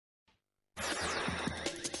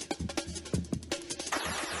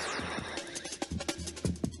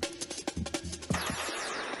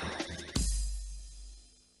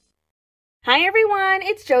Hi everyone,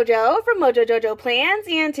 it's JoJo from Mojo Jojo Plans,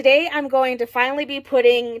 and today I'm going to finally be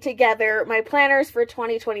putting together my planners for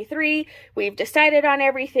 2023. We've decided on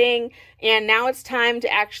everything, and now it's time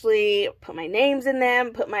to actually put my names in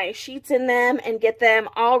them, put my sheets in them, and get them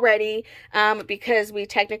all ready, because we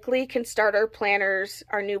technically can start our planners,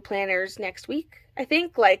 our new planners next week, I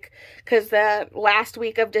think, because the last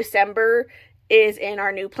week of December is in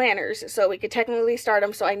our new planners, so we could technically start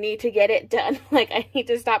them, so I need to get it done. I need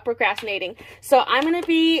to stop procrastinating. So I'm going to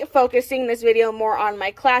be focusing this video more on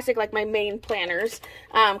my classic, my main planners,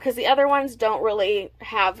 because the other ones don't really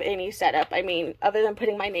have any setup. I mean, other than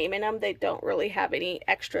putting my name in them, they don't really have any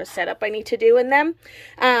extra setup I need to do in them.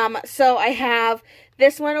 So I have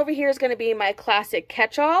this one over here is going to be my classic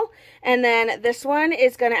catch-all, and then this one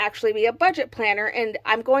is going to actually be a budget planner, and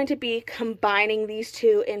I'm going to be combining these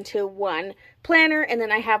two into one planner, and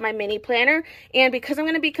then I have my mini planner. And because I'm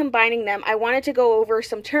going to be combining them, I wanted to go over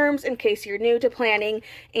some terms in case you're new to planning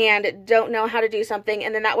and don't know how to do something,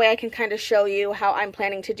 and then that way I can kind of show you how I'm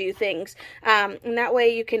planning to do things, and that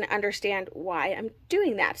way you can understand why I'm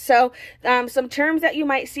doing that. So some terms that you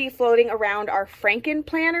might see floating around are Franken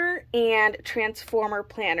planner and Transformer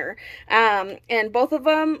planner, and both of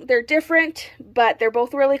them, they're different, but they're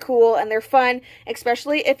both really cool and they're fun,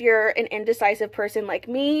 especially if you're an indecisive person like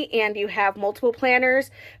me and you have multiple planners,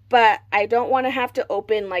 but I don't want to have to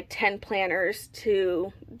open 10 planners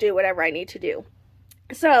to do whatever I need to do.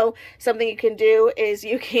 So something you can do is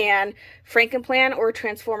you can Franken plan or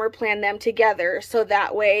Transformer plan them together, so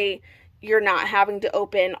that way you're not having to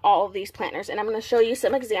open all of these planners. And I'm going to show you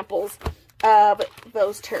some examples of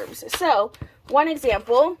those terms. So one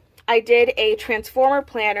example, I did a Transformer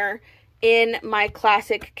planner in my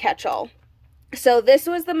classic catch-all. So this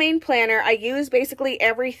was the main planner. I used basically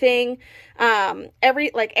everything,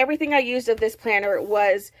 everything I used of this planner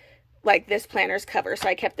was this planner's cover. So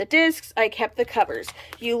I kept the discs, I kept the covers.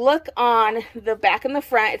 You look on the back and the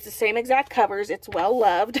front, it's the same exact covers. It's well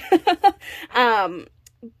loved.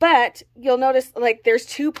 But you'll notice there's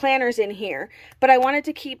two planners in here, but I wanted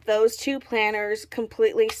to keep those two planners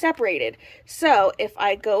completely separated. So if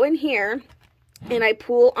I go in here and I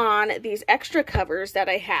pull on these extra covers that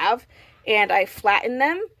I have and I flatten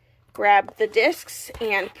them, grab the discs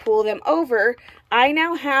and pull them over, I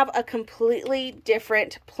now have a completely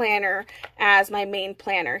different planner as my main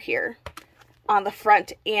planner here on the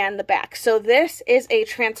front and the back. So this is a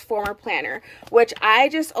Transformer planner, which I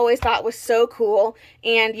just always thought was so cool.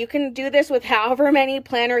 And you can do this with however many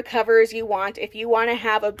planner covers you want. If you want to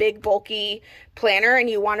have a big bulky planner and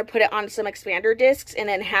you want to put it on some expander discs and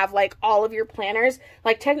then have all of your planners,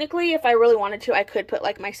 technically if I really wanted to, I could put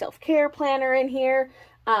my self-care planner in here.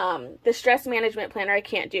 The stress management planner I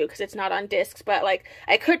can't do because it's not on discs, but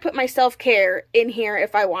I could put my self-care in here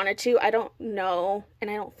if I wanted to. I don't know, and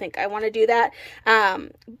I don't think I want to do that.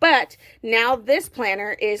 But now this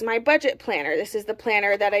planner is my budget planner. This is the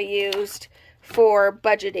planner that I used for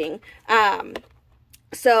budgeting.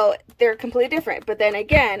 So they're completely different, but then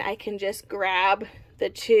again, I can just grab the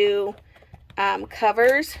two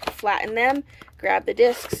covers, flatten them, grab the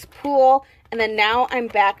discs, pull, and then now I'm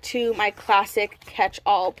back to my classic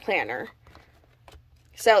catch-all planner.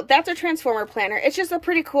 So that's a Transformer planner. It's just a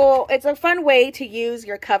pretty cool, it's a fun way to use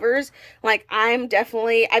your covers. I've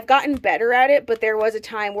gotten better at it, but there was a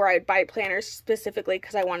time where I'd buy planners specifically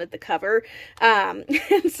because I wanted the cover. And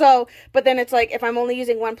so, but then it's if I'm only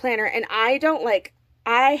using one planner, and I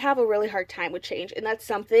have a really hard time with change, and that's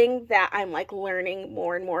something that I'm learning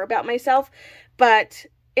more and more about myself. But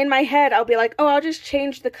in my head, I'll be oh, I'll just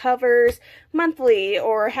change the covers monthly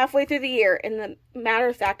or halfway through the year. And the matter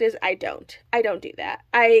of fact is I don't do that.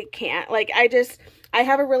 I can't. I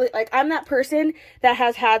have a really, I'm that person that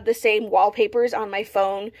has had the same wallpapers on my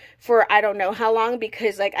phone for I don't know how long,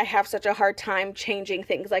 because I have such a hard time changing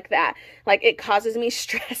things like that. It causes me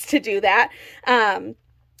stress to do that.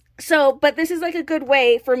 So, but this is a good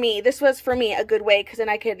way for me. This was for me a good way, because then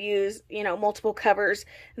I could use, multiple covers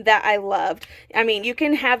that I loved. I mean, you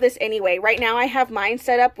can have this anyway. Right now I have mine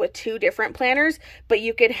set up with two different planners, but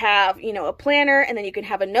you could have, a planner, and then you can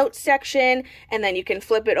have a notes section, and then you can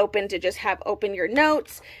flip it open to just have open your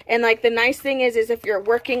notes. And the nice thing is if you're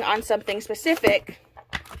working on something specific,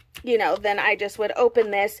 then I just would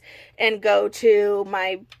open this and go to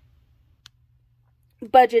my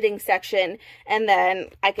budgeting section, and then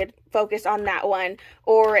I could focus on that one.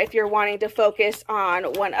 Or if you're wanting to focus on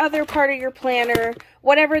one other part of your planner,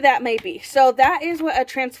 whatever that may be. So that is what a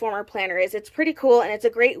Transformer planner is. It's pretty cool, and it's a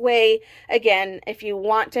great way, again, if you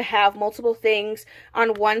want to have multiple things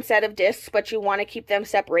on one set of discs, but you want to keep them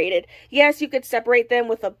separated. Yes, you could separate them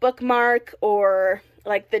with a bookmark or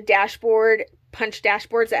the dashboard punch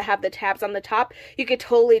dashboards that have the tabs on the top, you could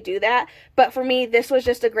totally do that. But for me, this was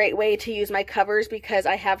just a great way to use my covers because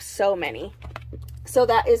I have so many. So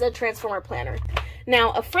that is a transformer planner.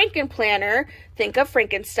 Now, a Franken planner, think of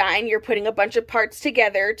Frankenstein. You're putting a bunch of parts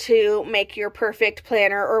together to make your perfect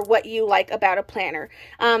planner or what you like about a planner.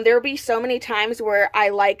 There will be so many times where I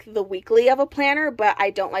like the weekly of a planner, but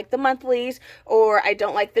I don't like the monthlies, or I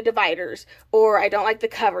don't like the dividers, or I don't like the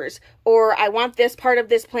covers, or I want this part of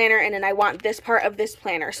this planner and then I want this part of this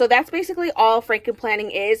planner. So that's basically all Franken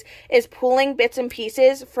planning is pulling bits and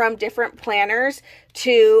pieces from different planners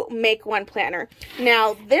to make one planner.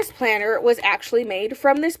 Now, this planner was actually made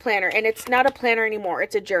from this planner, and it's not a planner anymore.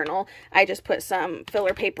 It's a journal. I just put some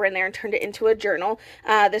filler paper in there and turned it into a journal.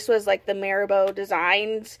 This was like the Marabou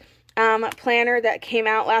Designs planner that came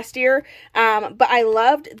out last year. But I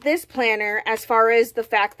loved this planner as far as the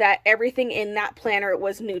fact that everything in that planner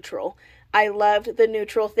was neutral. I loved the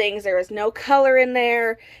neutral things. There was no color in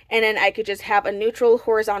there, and then I could just have a neutral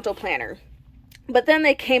horizontal planner. But then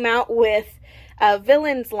they came out with a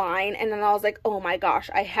villains line, and then I was like, oh my gosh,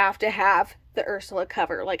 I have to have the Ursula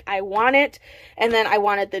cover. Like, I want it. And then I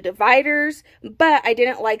wanted the dividers, but I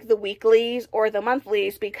didn't like the weeklies or the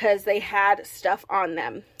monthlies because they had stuff on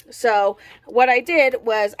them. So what I did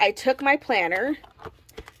was I took my planner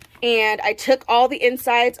and I took all the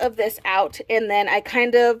insides of this out, and then I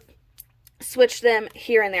kind of switched them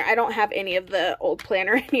here and there. I don't have any of the old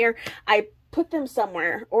planner in here. I put them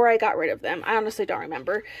somewhere, or I got rid of them. I honestly don't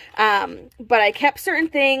remember. But I kept certain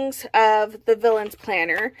things of the villains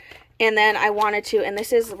planner, and then I wanted to, and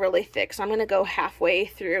this is really thick, so I'm going to go halfway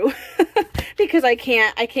through because I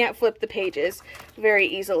can't flip the pages very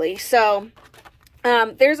easily. So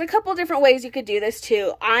there's a couple different ways you could do this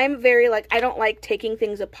too. I'm very I don't like taking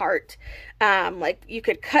things apart. Like, you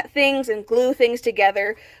could cut things and glue things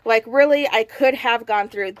together. Like, really, I could have gone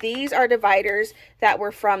through. These are dividers that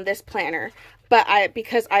were from this planner. But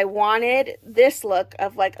because I wanted this look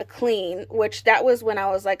of like a clean, which that was when I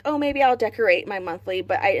was like, oh, maybe I'll decorate my monthly,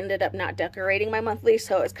 but I ended up not decorating my monthly,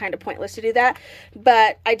 so it's kind of pointless to do that.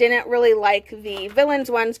 But I didn't really like the villains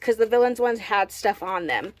ones because the villains ones had stuff on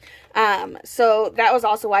them. So that was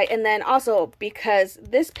also why. And then also because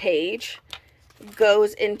this page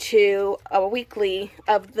goes into a weekly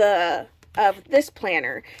of this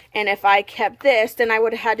planner, and if I kept this, then I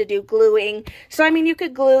would have had to do gluing. So I mean, you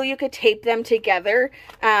could glue, you could tape them together,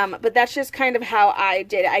 but that's just kind of how I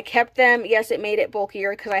did it. I kept them. Yes, it made it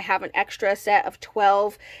bulkier because I have an extra set of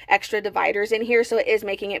 12 extra dividers in here, so it is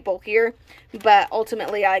making it bulkier. But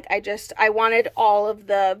ultimately, I wanted all of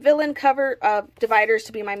the villain cover dividers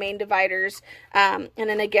to be my main dividers, and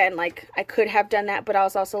then again, like, I could have done that, but I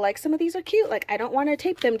was also like, some of these are cute, like, I don't want to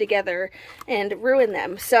tape them together and ruin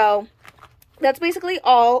them. So that's basically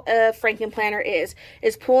all a Franken planner is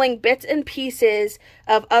pulling bits and pieces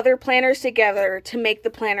of other planners together to make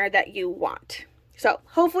the planner that you want. So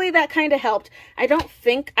hopefully that kind of helped. I don't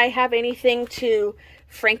think I have anything to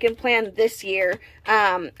Franken plan this year.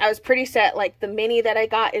 I was pretty set, like, the mini that I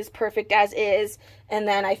got is perfect as is, and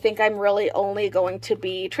then I think I'm really only going to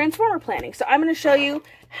be transformer planning. So I'm going to show you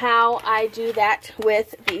how I do that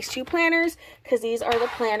with these two planners, because these are the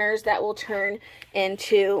planners that will turn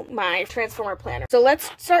into my transformer planner. So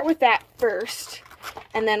let's start with that first,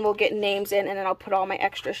 and then we'll get names in, and then I'll put all my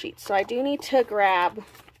extra sheets. So I do need to grab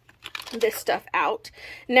this stuff out.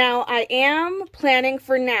 Now, I am planning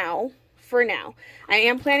for now, I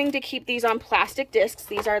am planning to keep these on plastic discs.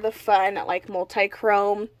 These are the fun, like,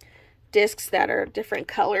 multi-chrome discs that are different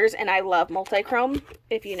colors, and I love multi-chrome,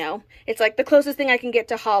 if you know. It's like the closest thing I can get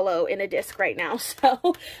to hollow in a disc right now.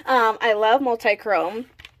 So I love multi-chrome.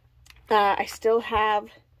 I still have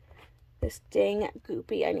this dang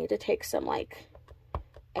goopy. I need to take some, like,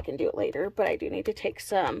 I can do it later, but I do need to take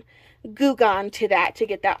some Goo Gone to that to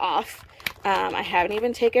get that off. I haven't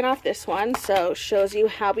even taken off this one, so shows you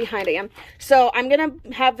how behind I am. So I'm going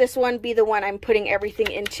to have this one be the one I'm putting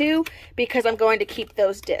everything into, because I'm going to keep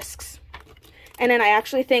those discs. And then I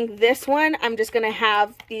actually think this one, I'm just going to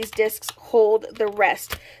have these discs hold the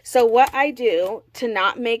rest. So what I do to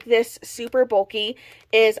not make this super bulky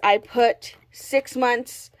is I put 6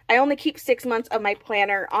 months, I only keep 6 months of my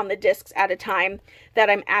planner on the discs at a time that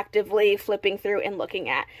I'm actively flipping through and looking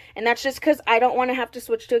at. And that's just because I don't want to have to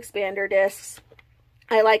switch to expander discs.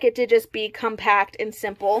 I like it to just be compact and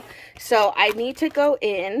simple. So I need to go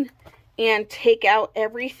in and take out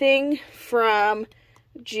everything from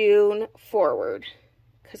June forward,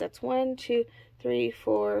 because that's 1, 2, 3,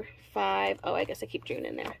 4, 5. Oh, I guess I keep June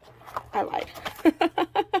in there. I lied.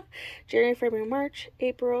 January, February, March,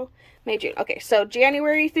 April, May, June. Okay, so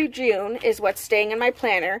January through June is what's staying in my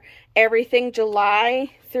planner. Everything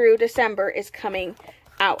July through December is coming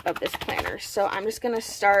out of this planner. So I'm just going to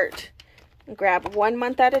start and grab 1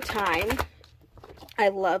 month at a time. I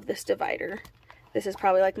love this divider. This is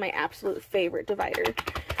probably like my absolute favorite divider.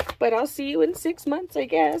 But I'll see you in 6 months, I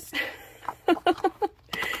guess.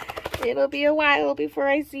 It'll be a while before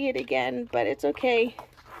I see it again, but it's okay.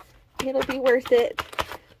 It'll be worth it.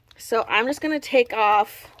 So I'm just going to take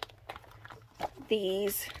off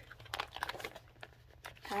these,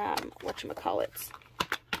 whatchamacallits.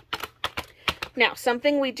 Now,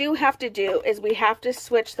 something we do have to do is we have to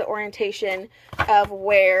switch the orientation of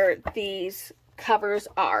where these covers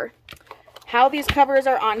are. How these covers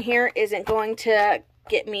are on here isn't going to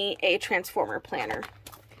get me a transformer planner.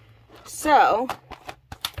 So,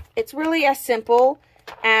 it's really as simple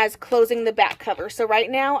as closing the back cover. So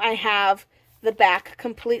right now I have the back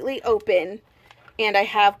completely open and I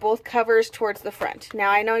have both covers towards the front.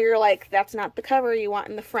 Now I know you're like, that's not the cover you want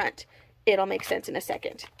in the front. It'll make sense in a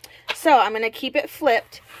second. So I'm going to keep it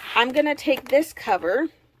flipped. I'm going to take this cover,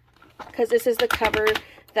 because this is the cover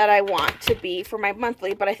that I want to be for my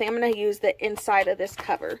monthly, but I think I'm going to use the inside of this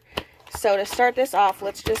cover. So to start this off,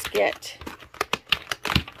 let's just get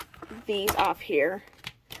these off here.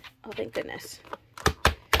 Oh, thank goodness.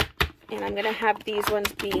 And I'm going to have these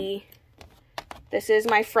ones be, this is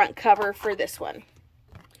my front cover for this one.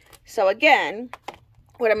 So again,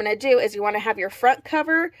 what I'm going to do is you want to have your front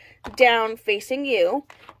cover down facing you,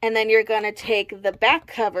 and then you're going to take the back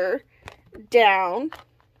cover down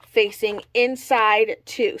facing inside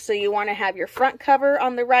too. So you want to have your front cover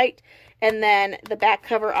on the right and then the back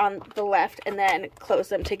cover on the left, and then close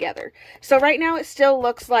them together. So right now it still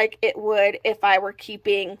looks like it would if I were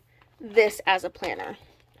keeping this as a planner.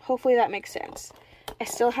 Hopefully that makes sense. I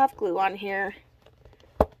still have glue on here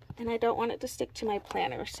and I don't want it to stick to my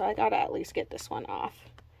planner, so I gotta at least get this one off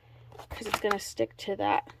because it's gonna stick to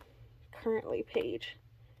that currently page.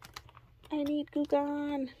 I need glue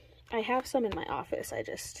gun. I have some in my office.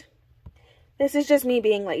 This is just me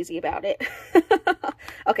being lazy about it.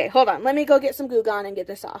 Okay, hold on. Let me go get some Goo Gone and get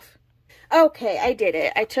this off. Okay, I did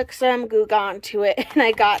it. I took some Goo Gone to it and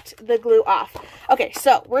I got the glue off. Okay,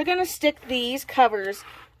 so we're going to stick these covers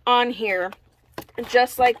on here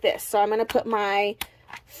just like this. So I'm going to put my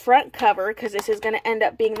front cover, because this is going to end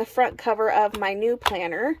up being the front cover of my new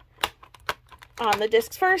planner, on the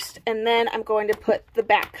discs first. And then I'm going to put the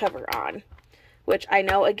back cover on, which I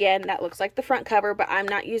know, again, that looks like the front cover, but I'm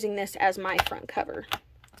not using this as my front cover.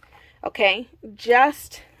 Okay,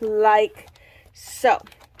 just like so.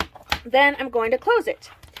 Then I'm going to close it.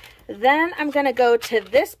 Then I'm going to go to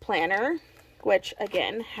this planner, which,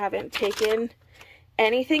 again, haven't taken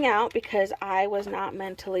anything out because I was not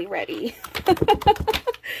mentally ready.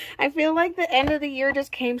 I feel like the end of the year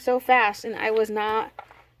just came so fast and I was not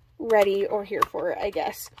ready or here for it, I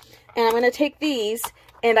guess. And I'm going to take these,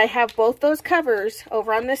 and I have both those covers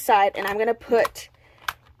over on this side, and I'm going to put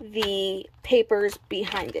the papers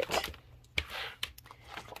behind it.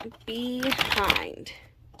 Behind.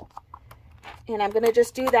 And I'm going to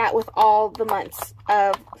just do that with all the months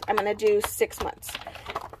of, I'm going to do 6 months.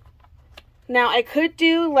 Now I could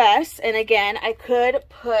do less, and again, I could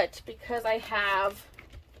put, because I have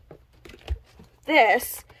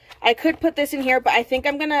this, I could put this in here, but I think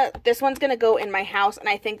this one's going to go in my house, and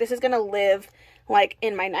I think this is going to live like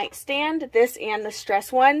in my nightstand, this and the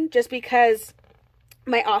stress one, just because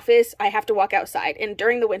my office, I have to walk outside, and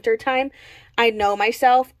during the winter time, I know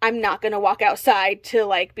myself, I'm not going to walk outside to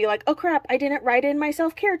like be like, oh crap, I didn't write in my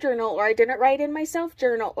self-care journal, or I didn't write in my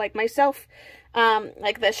self-journal, like myself,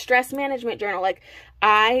 like the stress management journal. Like,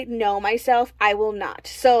 I know myself, I will not.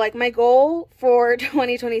 So like my goal for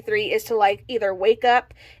 2023 is to like either wake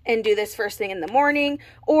up and do this first thing in the morning,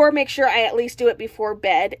 or make sure I at least do it before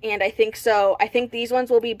bed. And I think these ones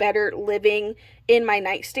will be better living in my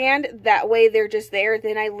nightstand. That way they're just there.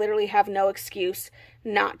 Then I literally have no excuse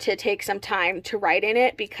not to take some time to write in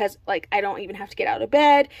it, because like I don't even have to get out of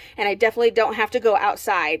bed, and I definitely don't have to go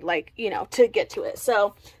outside, like, you know, to get to it.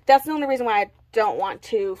 So that's the only reason why I don't want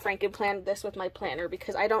to Franken-plan this with my planner,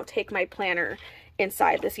 because I don't take my planner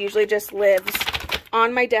inside. This usually just lives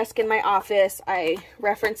on my desk in my office. I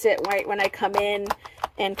reference it right when I come in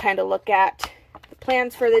and kind of look at the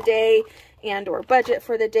plans for the day and or budget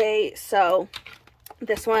for the day. So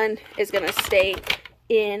this one is going to stay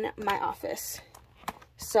in my office.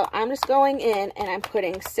 So I'm just going in and I'm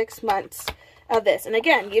putting 6 months of this. And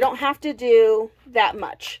again, you don't have to do that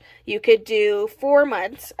much. You could do 4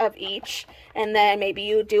 months of each, and then maybe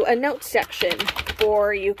you do a note section,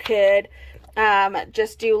 or you could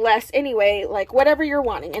just do less anyway, like whatever you're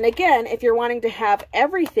wanting. And again, if you're wanting to have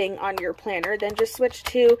everything on your planner, then just switch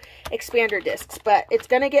to expander discs. But it's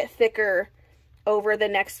going to get thicker over the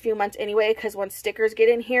next few months anyway, because once stickers get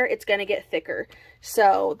in here, it's going to get thicker.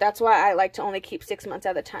 So that's why I like to only keep 6 months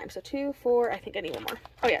at a time. So 2, 4, I think I need one more.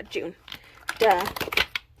 Oh yeah, June. Duh.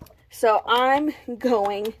 So I'm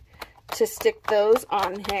going to stick those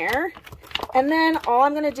on there. And then all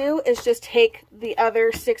I'm going to do is just take the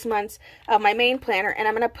other 6 months of my main planner and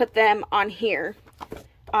I'm going to put them on here,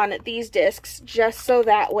 on these discs, just so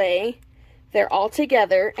that way they're all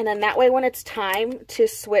together. And then that way when it's time to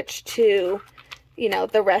switch to, you know,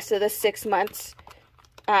 the rest of the 6 months,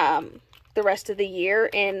 the rest of the year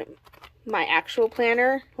in my actual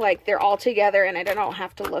planner, like they're all together and I don't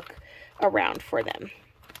have to look around for them.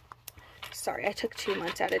 Sorry, I took 2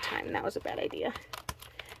 months at a time and that was a bad idea.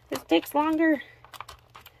 This takes longer.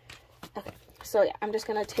 Okay, so yeah, I'm just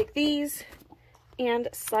going to take these and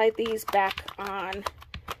slide these back on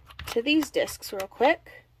to these discs real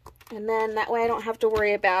quick. And then that way I don't have to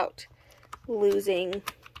worry about losing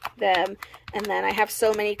them. And then I have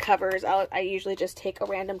so many covers, I usually just take a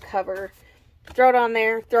random cover, throw it on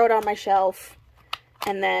there, throw it on my shelf,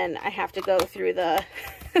 and then I have to go through the,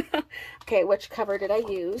 okay, which cover did I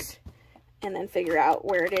use? And then figure out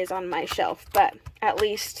where it is on my shelf. But at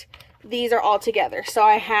least these are all together. So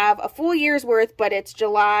I have a full year's worth, but it's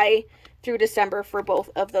July through December for both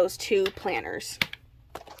of those 2 planners.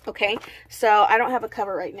 Okay, so I don't have a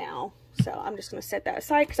cover right now. So I'm just going to set that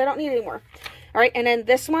aside because I don't need any more. All right, and then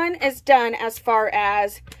this one is done as far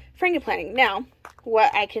as Franken planning. Now,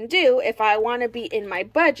 what I can do if I want to be in my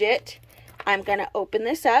budget, I'm going to open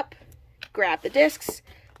this up, grab the discs,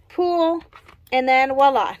 pull, and then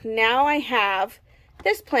voila, now I have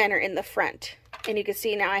this planner in the front. And you can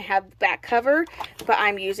see now I have the back cover, but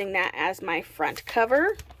I'm using that as my front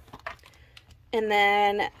cover. And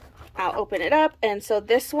then I'll open it up. And so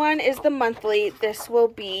this one is the monthly. This will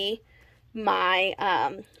be my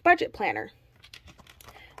budget planner.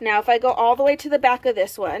 Now if I go all the way to the back of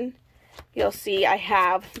this one, you'll see I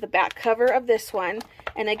have the back cover of this one.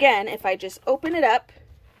 And again, if I just open it up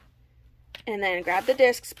and then grab the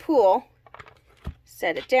discs, pull,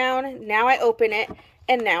 set it down, now I open it,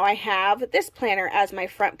 and now I have this planner as my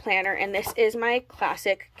front planner, and this is my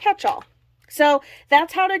classic catch-all. So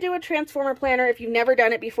that's how to do a transformer planner if you've never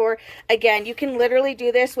done it before. Again, you can literally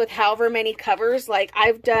do this with however many covers. Like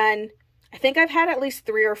I've done, I think I've had at least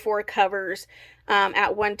 3 or 4 covers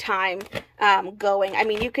at one time going. I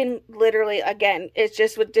mean, you can literally, again, it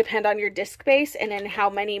just would depend on your disc space and then how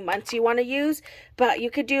many months you want to use. But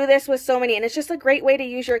you could do this with so many, and it's just a great way to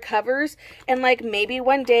use your covers. And like maybe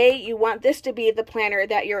one day you want this to be the planner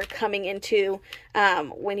that you're coming into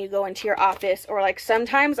when you go into your office. Or like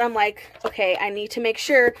sometimes I'm like, okay, I need to make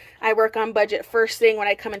sure I work on budget first thing when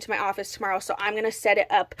I come into my office tomorrow. So I'm going to set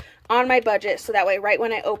it up on my budget so that way right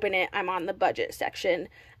when I open it, I'm on the budget section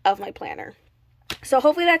of my planner. So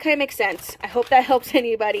hopefully that kind of makes sense. I hope that helps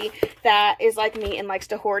anybody that is like me and likes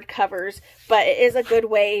to hoard covers, but it is a good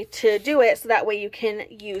way to do it so that way you can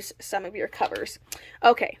use some of your covers.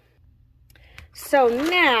 Okay, so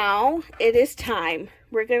now it is time.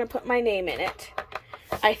 We're going to put my name in it.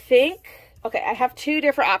 I think, okay, I have 2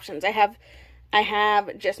 different options. I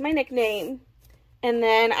have just my nickname, and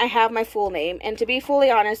then I have my full name. And to be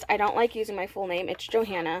fully honest, I don't like using my full name. It's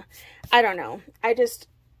Johanna. I don't know.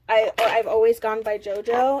 I've always gone by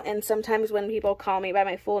JoJo, and sometimes when people call me by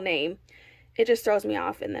my full name, it just throws me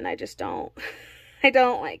off, and then I just don't, I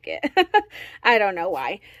don't like it. I don't know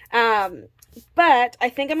why. But I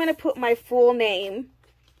think I'm going to put my full name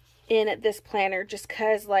in this planner just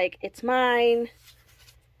because, like, it's mine.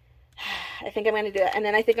 I think I'm going to do it. And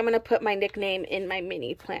then I think I'm going to put my nickname in my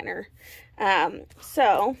mini planner.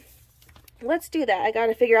 So let's do that. I got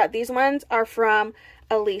to figure out, these ones are from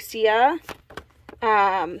Alicia.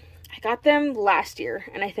 I got them last year,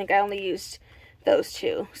 and I think I only used those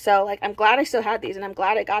 2. So, like, I'm glad I still had these, and I'm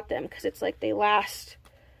glad I got them, because it's like they last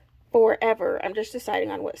forever. I'm just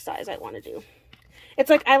deciding on what size I want to do.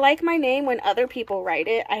 It's like, I like my name when other people write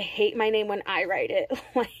it. I hate my name when I write it.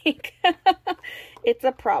 Like, it's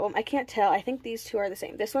a problem. I can't tell. I think these 2 are the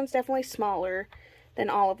same. This one's definitely smaller than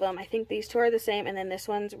all of them. I think these 2 are the same, and then this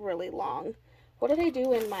one's really long. What did I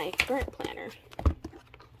do in my current planner?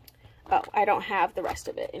 Oh, I don't have the rest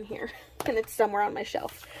of it in here, and it's somewhere on my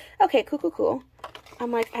shelf. Okay, cool.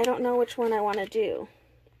 I'm like, I don't know which one I want to do.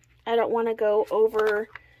 I don't want to go over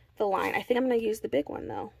the line. I think I'm going to use the big one,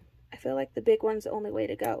 though. I feel like the big one's the only way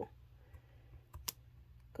to go.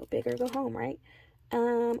 Go big or go home, right?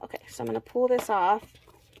 Okay, so I'm going to pull this off.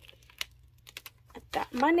 I've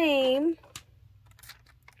got my name.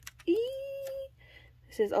 Eee,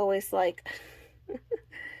 This is always like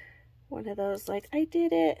one of those, like, I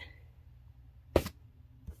did it.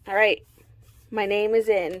 All right, my name is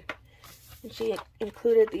in. And she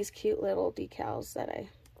included these cute little decals that I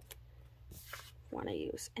want to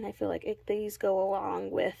use. And I feel like these go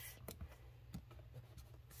along with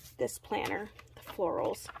this planner, the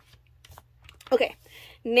florals. Okay,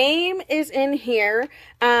 name is in here.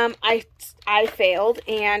 I failed,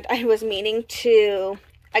 and I was meaning to,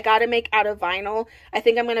 I got to make out of vinyl. I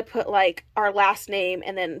think I'm going to put like our last name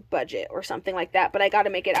and then budget or something like that, but I got to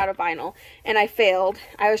make it out of vinyl, and I failed.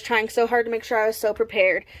 I was trying so hard to make sure I was so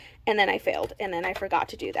prepared, and then I failed, and then I forgot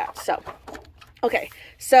to do that. So, okay,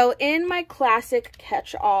 so in my classic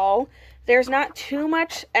catch-all, there's not too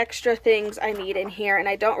much extra things I need in here, and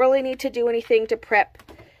I don't really need to do anything to prep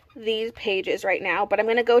these pages right now, but I'm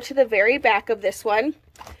going to go to the very back of this one.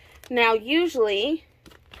 Now, usually,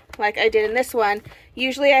 like I did in this one,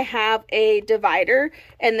 usually I have a divider,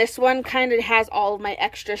 and this one kind of has all of my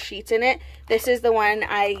extra sheets in it. This is the one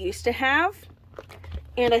I used to have,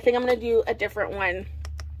 and I think I'm going to do a different one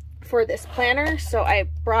for this planner. So I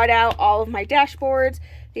brought out all of my dashboards.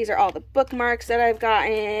 These are all the bookmarks that I've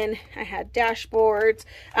gotten. I had dashboards,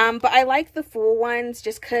 but I like the full ones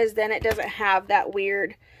just because then it doesn't have that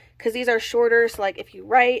weird, because these are shorter, so like if you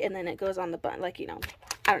write and then it goes on the button, like, you know,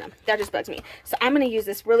 I don't know, that just bugs me. So I'm going to use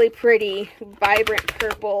this really pretty vibrant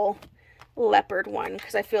purple leopard one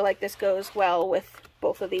because I feel like this goes well with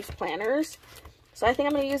both of these planners. So I think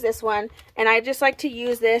I'm going to use this one, and I just like to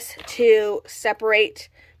use this to separate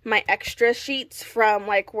my extra sheets from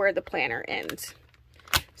like where the planner ends.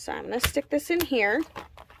 So I'm going to stick this in here,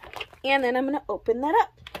 and then I'm going to open that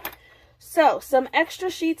up. So some extra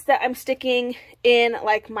sheets that I'm sticking in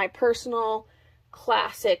like my personal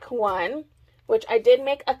classic one, which I did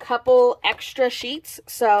make a couple extra sheets.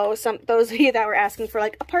 So those of you that were asking for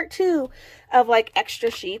like a part 2 of like extra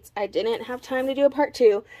sheets, I didn't have time to do a part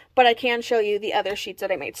 2, but I can show you the other sheets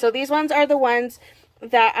that I made. So these ones are the ones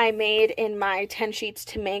that I made in my 10 sheets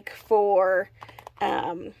to make for,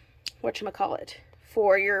 whatchamacallit,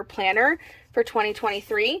 for your planner for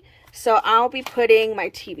 2023. So I'll be putting my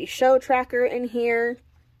TV show tracker in here.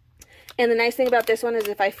 And the nice thing about this one is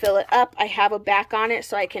if I fill it up, I have a back on it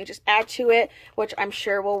so I can just add to it, which I'm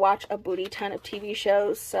sure will watch a booty ton of TV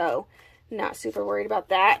shows. So not super worried about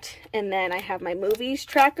that. And then I have my movies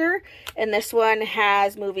tracker, and this one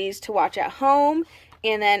has movies to watch at home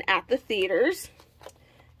and then at the theaters.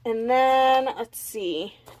 And then, let's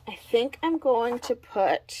see, I think I'm going to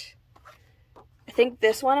put, I think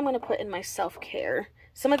this one I'm going to put in my self-care.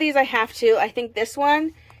 Some of these I have to. I think this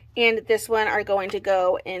one and this one are going to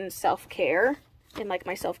go in self-care, in like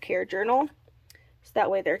my self-care journal. So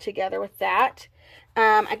that way they're together with that.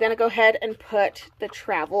 I'm going to go ahead and put the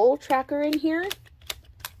travel tracker in here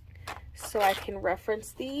so I can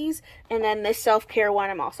reference these. And then this self-care one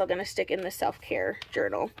I'm also going to stick in the self-care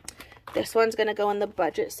journal. This one's going to go in the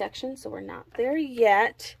budget section, so we're not there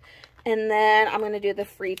yet. And then I'm going to do the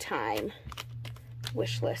free time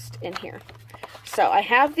wish list in here. So I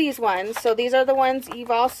have these ones. So these are the ones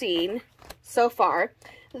you've all seen so far.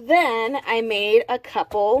 Then I made a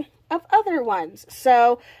couple of other ones.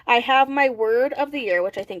 So I have my word of the year,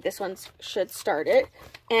 which I think this one should start it.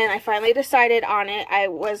 And I finally decided on it. I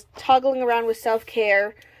was toggling around with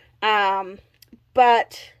self-care,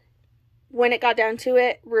 but when it got down to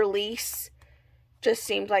it, release just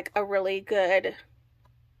seemed like a really good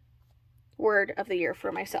word of the year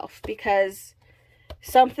for myself, because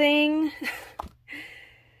something,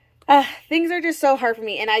 things are just so hard for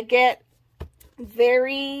me, and I get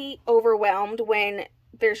very overwhelmed when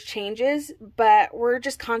there's changes, but we're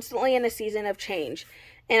just constantly in a season of change,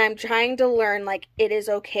 and I'm trying to learn like it is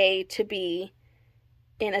okay to be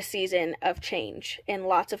in a season of change and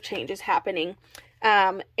lots of changes happening.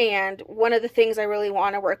 And one of the things I really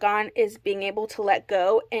want to work on is being able to let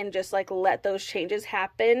go and just like let those changes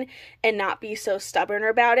happen and not be so stubborn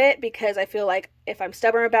about it, because I feel like if I'm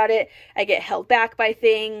stubborn about it, I get held back by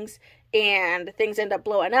things and things end up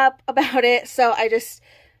blowing up about it.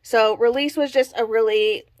 So release was just a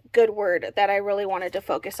really good word that I really wanted to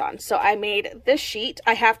focus on. So I made this sheet.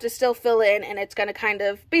 I have to still fill in, and it's going to kind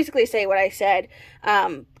of basically say what I said,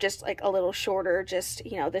 just like a little shorter, just,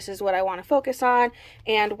 you know, this is what I want to focus on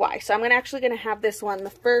and why. So I'm actually going to have this one, the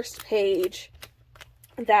first page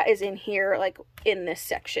that is in here, like in this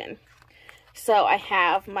section. So I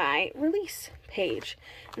have my release page.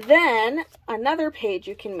 Then another page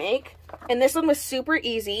you can make, and this one was super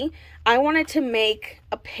easy. I wanted to make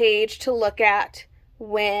a page to look at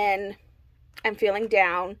when I'm feeling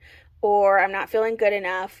down, or I'm not feeling good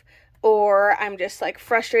enough, or I'm just like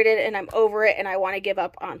frustrated and I'm over it and I want to give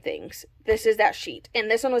up on things. This is that sheet. And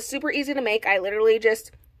this one was super easy to make. I literally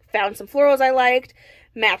just found some florals I liked,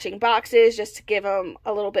 matching boxes just to give them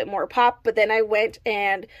a little bit more pop. But then I went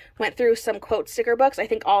through some quote sticker books. I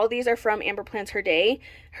think all of these are from Amber Plans Her Day,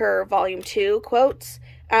 her volume 2 quotes.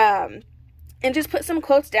 And just put some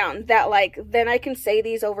quotes down that like, then I can say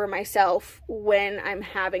these over myself when I'm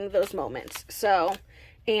having those moments. So,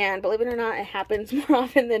 and believe it or not, it happens more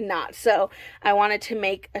often than not. So I wanted to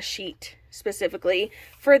make a sheet specifically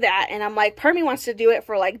for that. And I'm like, part of me wants to do it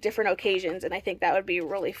for like different occasions. And I think that would be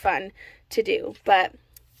really fun to do. But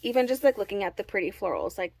even just like looking at the pretty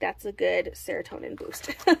florals, like that's a good serotonin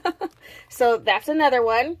boost. So that's another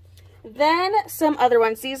one. Then some other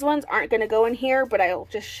ones. These ones aren't going to go in here, but I'll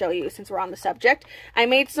just show you since we're on the subject. I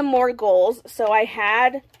made some more goals. So I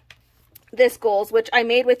had this goals, which I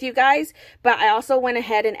made with you guys, but I also went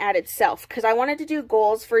ahead and added self because I wanted to do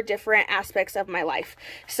goals for different aspects of my life.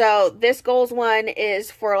 So this goals one is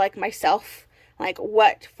for like myself, like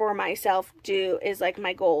what for myself do is like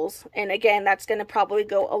my goals. And again, that's going to probably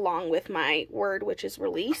go along with my word, which is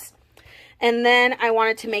release. And then I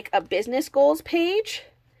wanted to make a business goals page.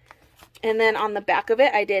 And then on the back of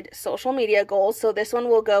it, I did social media goals. So this one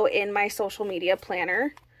will go in my social media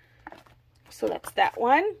planner. So that's that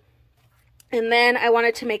one. And then I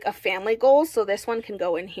wanted to make a family goals. So this one can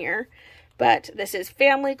go in here. But this is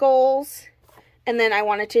family goals. And then I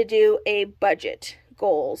wanted to do a budget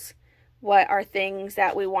goals. What are things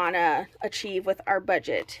that we want to achieve with our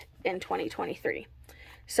budget in 2023?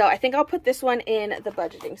 So I think I'll put this one in the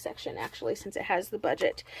budgeting section, actually, since it has the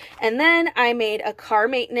budget. And then I made a car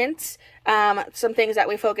maintenance. Some things that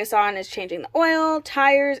we focus on is changing the oil,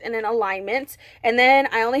 tires, and then alignments. And then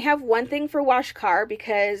I only have one thing for wash car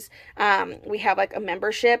because we have like a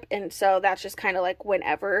membership. And so that's just kind of like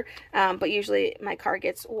whenever. But usually my car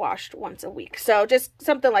gets washed once a week. So just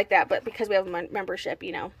something like that. But because we have a membership,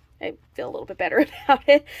 you know, I feel a little bit better about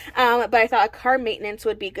it. But I thought a car maintenance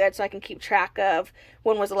would be good so I can keep track of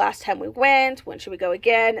when was the last time we went, when should we go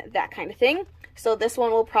again, that kind of thing. So this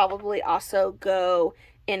one will probably also go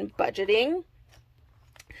in budgeting.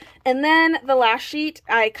 And then the last sheet,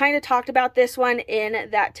 I kind of talked about this one in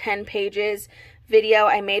that 10 pages video.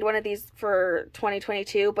 I made one of these for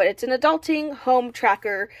 2022, but it's an adulting home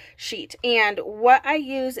tracker sheet. And what I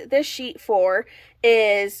use this sheet for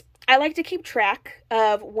is I like to keep track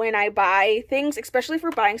of when I buy things, especially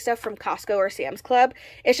for buying stuff from Costco or Sam's Club.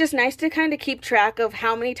 It's just nice to kind of keep track of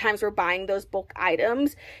how many times we're buying those bulk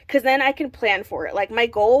items, because then I can plan for it. Like my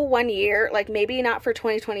goal one year, like maybe not for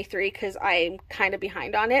 2023 because I'm kind of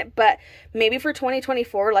behind on it, but maybe for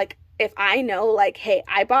 2024, like if I know like, hey,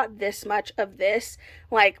 I bought this much of this,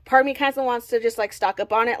 like part of me kind of wants to just like stock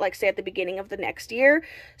up on it, like say at the beginning of the next year.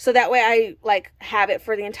 So that way I like have it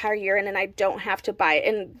for the entire year and then I don't have to buy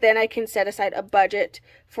it. And then I can set aside a budget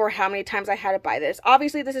for how many times I had to buy this.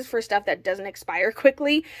 Obviously this is for stuff that doesn't expire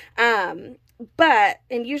quickly. And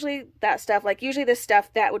usually that stuff, like usually this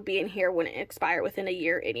stuff that would be in here wouldn't expire within a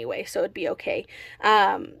year anyway. So it'd be okay.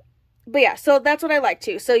 But yeah, so that's what I like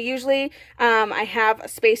to. So usually I have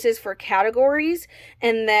spaces for categories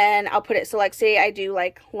and then I'll put it, so like say I do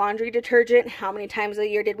like laundry detergent, how many times a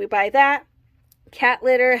year did we buy that? Cat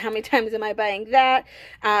litter, how many times am I buying that?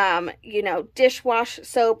 You know, dishwash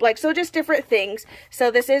soap, like, so just different things. So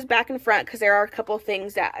this is back and front because there are a couple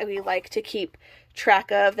things that we like to keep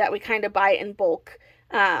track of that we kind of buy in bulk.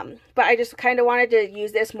 But I just kind of wanted to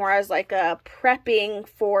use this more as like a prepping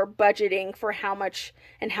for budgeting for how much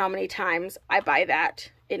and how many times I buy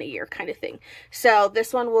that in a year kind of thing. So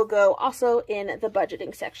this one will go also in the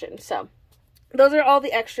budgeting section. So those are all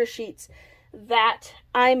the extra sheets that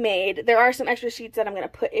I made. There are some extra sheets that I'm going to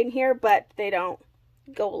put in here, but they don't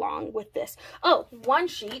go along with this. Oh, one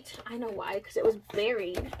sheet. I know why, because it was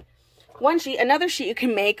buried. One sheet, another sheet you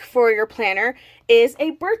can make for your planner is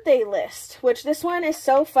a birthday list, which this one is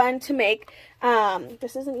so fun to make.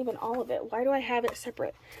 This isn't even all of it. Why do I have it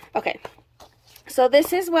separate? Okay. So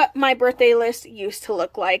this is what my birthday list used to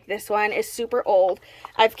look like. This one is super old.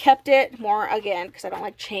 I've kept it more, again, because I don't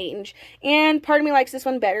like change. And part of me likes this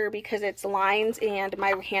one better because it's lines and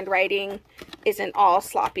my handwriting isn't all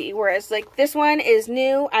sloppy. Whereas like this one is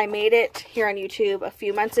new. I made it here on YouTube a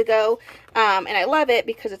few months ago. And I love it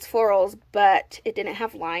because it's florals, but it didn't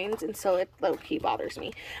have lines, and so it low-key bothers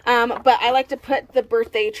me. But I like to put the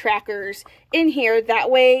birthday trackers in here. That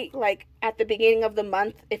way, like, at the beginning of the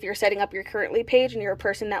month, if you're setting up your Currently page and you're a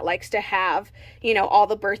person that likes to have, you know, all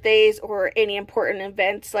the birthdays or any important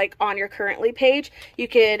events, like, on your Currently page, you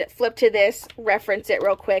could flip to this, reference it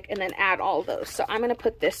real quick, and then add all those. So I'm going to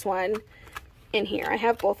put this one in here. I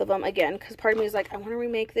have both of them again because part of me is like, I want to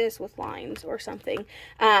remake this with lines or something.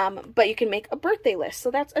 But you can make a birthday list. So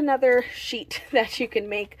that's another sheet that you can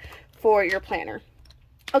make for your planner.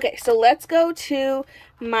 Okay, so let's go to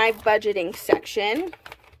my budgeting section.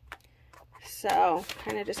 So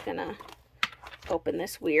kind of just gonna open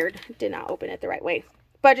this weird. Did not open it the right way.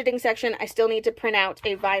 Budgeting section. I still need to print out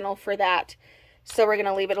a vinyl for that. So we're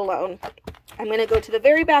gonna leave it alone. I'm gonna go to the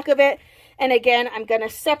very back of it. And again, I'm going to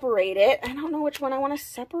separate it. I don't know which one I want to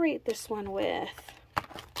separate this one with.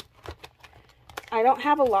 I don't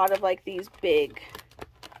have a lot of like these big.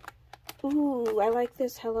 Ooh, I like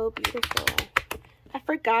this Hello Beautiful. I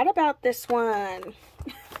forgot about this one.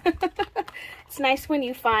 It's nice when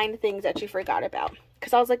you find things that you forgot about.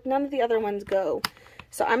 Because I was like, none of the other ones go.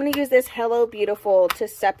 So I'm going to use this Hello Beautiful to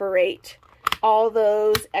separate all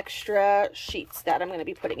those extra sheets that I'm going to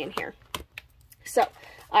be putting in here. So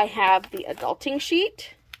I have the adulting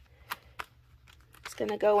sheet. It's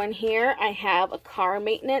going to go in here. I have a car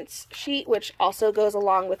maintenance sheet, which also goes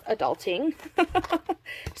along with adulting.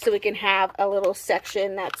 So we can have a little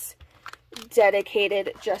section that's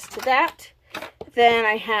dedicated just to that. Then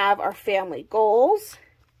I have our family goals.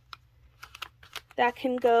 That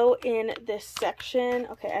can go in this section.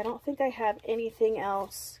 Okay, I don't think I have anything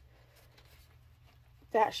else.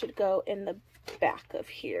 That should go in the back of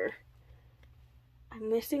here. I'm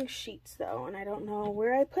missing sheets though, and I don't know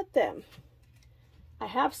where I put them. I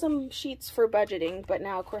have some sheets for budgeting, but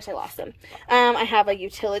now of course I lost them. I have a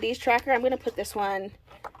utilities tracker. I'm going to put this one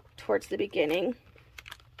towards the beginning.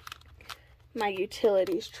 My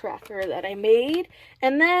utilities tracker that I made.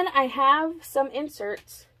 And then I have some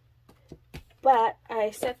inserts, but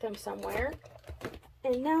I set them somewhere,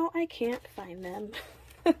 and now I can't find them.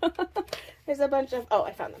 There's a bunch of, oh,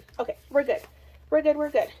 I found them. Okay, we're good. We're good, we're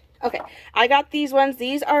good. Okay, I got these ones.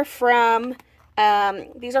 These are from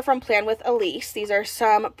Plan with Elise. These are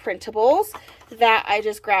some printables that I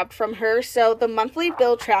just grabbed from her. So the monthly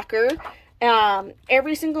bill tracker,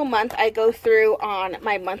 every single month I go through on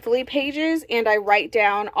my monthly pages and I write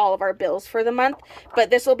down all of our bills for the month.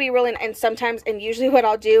 But this will be really, and sometimes, and usually what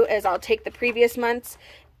I'll do is I'll take the previous months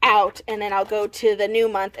out and then I'll go to the new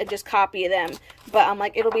month and just copy them. But I'm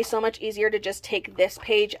like, it'll be so much easier to just take this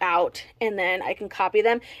page out and then I can copy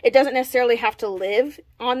them. It doesn't necessarily have to live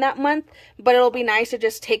on that month, but it'll be nice to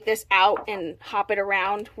just take this out and hop it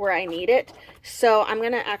around where I need it. So I'm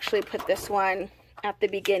going to actually put this one at the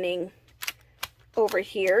beginning over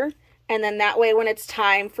here. And then that way when it's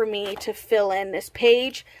time for me to fill in this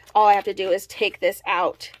page, all I have to do is take this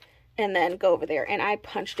out and then go over there. And I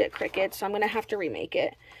punched it crooked, so I'm going to have to remake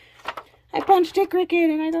it. I punched it crooked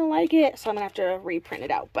and I don't like it, so I'm going to have to reprint it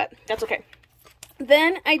out, but that's okay.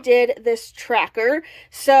 Then I did this tracker,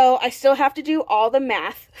 so I still have to do all the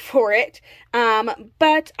math for it,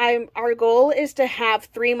 but our goal is to have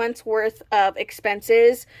 3 months worth of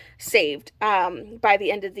expenses saved by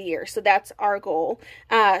the end of the year. So that's our goal.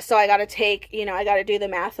 So I got to take, I got to do the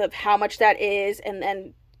math of how much that is and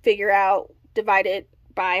then figure out, divide it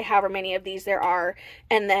by however many of these there are,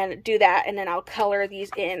 and then do that, and then I'll color these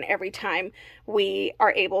in every time we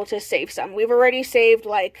are able to save some. We've already saved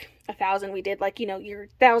like 1,000. We did like, your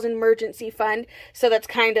 1,000 emergency fund, so that's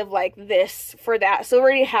kind of like this for that. So we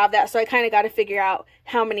already have that, so I kind of got to figure out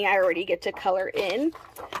how many I already get to color in.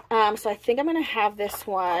 So I think I'm going to have this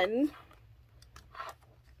one.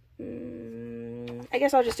 I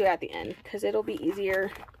guess I'll just do it at the end because it'll be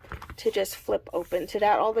easier to just flip open to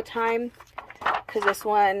that all the time. Because this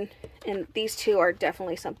one and these two are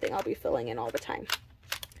definitely something I'll be filling in all the time.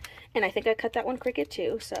 And I think I cut that one crooked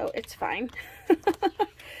too, so it's fine.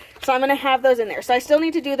 So I'm going to have those in there. So I still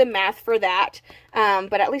need to do the math for that,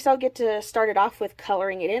 but at least I'll get to start it off with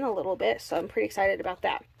coloring it in a little bit, so I'm pretty excited about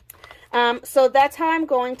that. So that's how I'm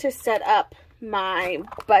going to set up my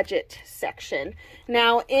budget section.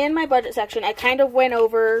 Now, in my budget section, I kind of went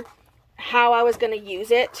over how I was going to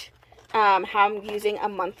use it. How I'm using a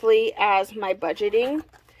monthly as my budgeting.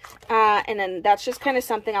 And then that's just kind of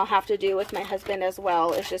something I'll have to do with my husband as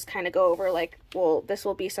well, is just kind of go over like, well, this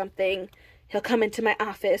will be something, he'll come into my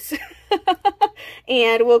office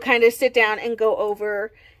and we'll kind of sit down and go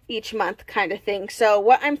over each month kind of thing. So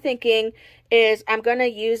what I'm thinking is I'm going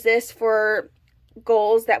to use this for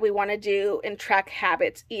goals that we want to do and track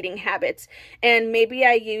habits, eating habits. And maybe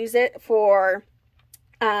I use it for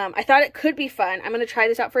I thought it could be fun. I'm going to try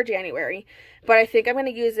this out for January, but I think I'm going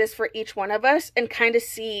to use this for each one of us and kind of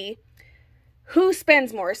see who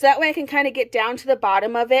spends more. So that way I can kind of get down to the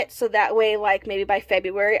bottom of it. So that way, like maybe by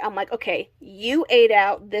February, I'm like, okay, you ate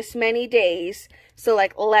out this many days. So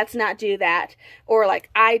like, let's not do that. Or like,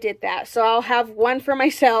 I did that. So I'll have one for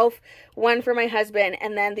myself, one for my husband,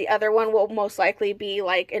 and then the other one will most likely be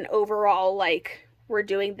like an overall, like, we're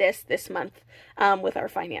doing this month with our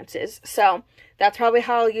finances. So that's probably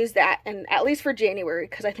how I'll use that. And at least for January,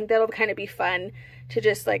 because I think that'll kind of be fun to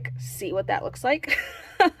just like see what that looks like.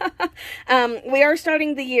 We are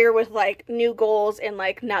starting the year with like new goals and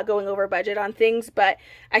like not going over budget on things, but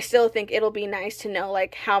I still think it'll be nice to know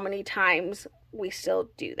like how many times we still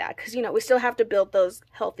do that, because you know, we still have to build those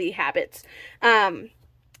healthy habits.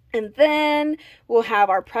 And then we'll have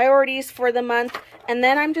our priorities for the month. And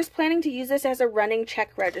then I'm just planning to use this as a running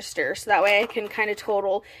check register. So that way I can kind of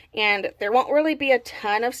total. And there won't really be a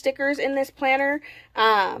ton of stickers in this planner.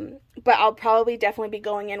 But I'll probably definitely be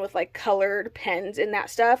going in with like colored pens and that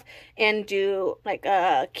stuff. And do like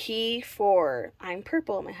a key for I'm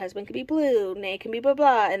purple, my husband could be blue, Nay can be blah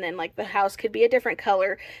blah. And then like the house could be a different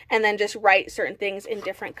color. And then just write certain things in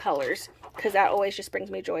different colors, because that always just brings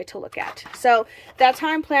me joy to look at. So that's how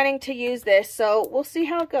I'm planning to use this. So we'll see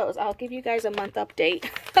how it goes. I'll give you guys a month update.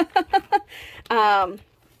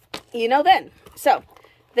 You know then. So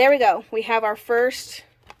there we go. We have our first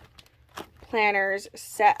planners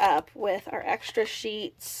set up with our extra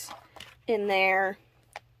sheets in there.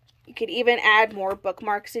 You could even add more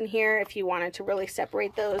bookmarks in here if you wanted to really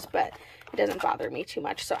separate those, but it doesn't bother me too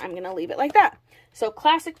much, so I'm going to leave it like that. So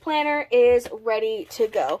classic planner is ready to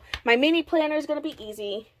go. My mini planner is going to be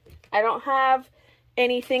easy. I don't have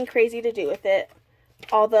anything crazy to do with it,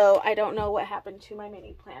 although I don't know what happened to my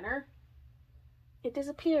mini planner. It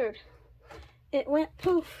disappeared. It went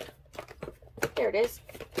poof. There it is.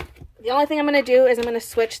 The only thing I'm going to do is I'm going to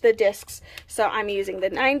switch the discs. So I'm using the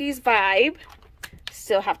 90s Vibe.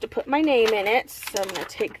 Still have to put my name in it. So I'm going to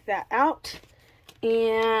take that out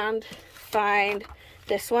and find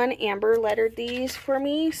this one. Amber lettered these for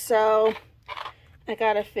me. So I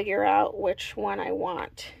got to figure out which one I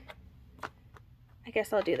want. I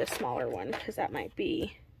guess I'll do the smaller one because that might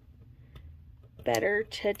be better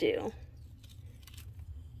to do.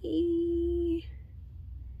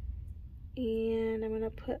 And I'm going to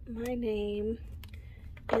put my name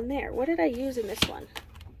in there. What did I use in this one?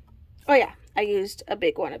 Oh yeah, I used a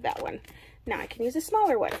big one of that one. Now I can use a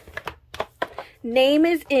smaller one. Name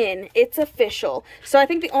is in. It's official. So I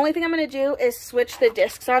think the only thing I'm going to do is switch the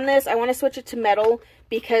discs on this. I want to switch it to metal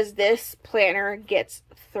because this planner gets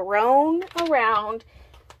thrown around,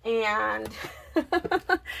 and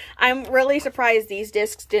I'm really surprised these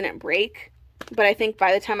discs didn't break. But I think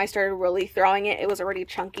by the time I started really throwing it, it was already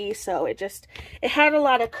chunky. So it had a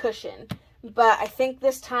lot of cushion. But I think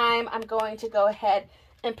this time I'm going to go ahead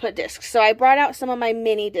and put discs. So I brought out some of my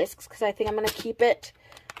mini discs because I think I'm going to keep it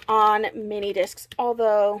on mini discs.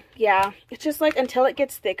 Although, yeah, it's just like until it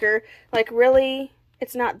gets thicker, like really,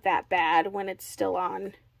 it's not that bad when it's still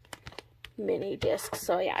on mini discs.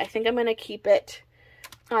 So yeah, I think I'm going to keep it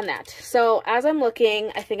on that. So as I'm looking,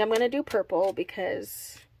 I think I'm going to do purple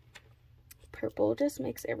because purple just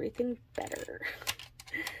makes everything better.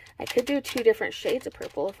 I could do 2 different shades of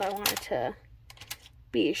purple if I wanted to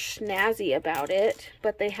be snazzy about it,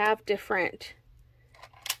 but they have a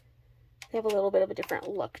little bit of a different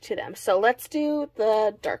look to them. So let's do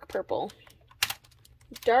the dark purple.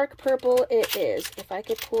 Dark purple it is, if I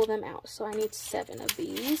could pull them out. So I need 7 of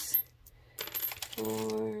these.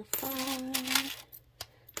 4, 5,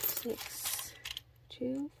 6,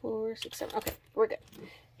 2, 4, 6, 7. Okay, we're good.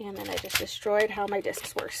 And then I just destroyed how my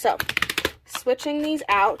discs were. So, switching these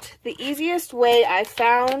out. The easiest way I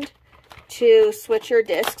found to switch your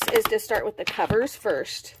discs is to start with the covers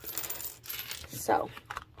first. So,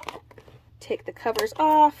 take the covers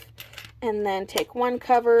off, and then take one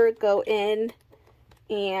cover, go in,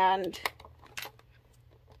 and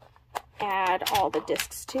add all the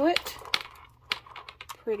discs to it.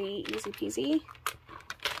 Pretty easy peasy.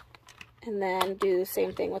 And then do the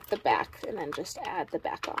same thing with the back, and then just add the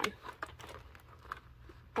back on.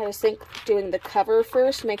 I just think doing the cover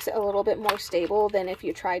first makes it a little bit more stable than if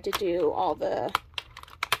you tried to do all the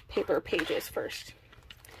paper pages first.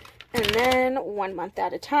 And then 1 month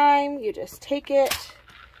at a time, you just take it,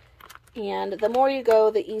 and the more you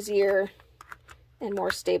go, the easier and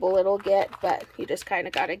more stable it'll get, but you just kind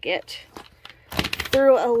of got to get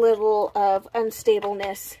through a little of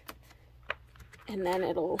unstableness, and then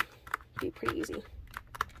it'll be pretty easy.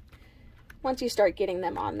 Once you start getting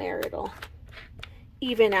them on there, it'll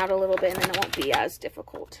even out a little bit, and then it won't be as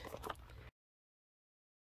difficult.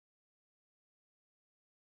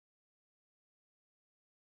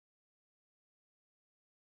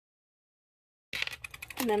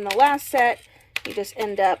 And then the last set, you just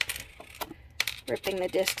end up ripping the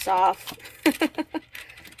discs off.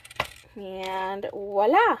 And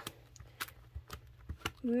voila!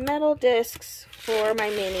 Metal discs for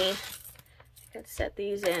my mini. Let's set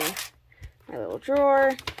these in my little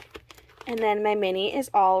drawer. And then my mini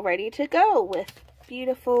is all ready to go with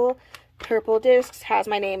beautiful purple discs. Has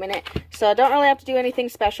my name in it. So I don't really have to do anything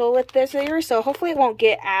special with this here. So hopefully it won't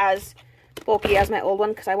get as bulky as my old one,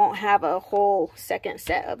 because I won't have a whole second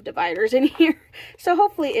set of dividers in here. So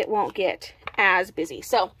hopefully it won't get as busy.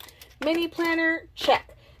 So mini planner,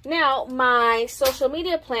 check. Now my social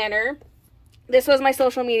media planner, this was my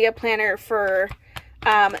social media planner for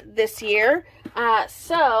this year.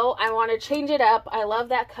 So I want to change it up. I love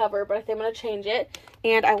that cover, but I think I'm going to change it.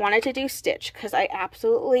 And I wanted to do Stitch because I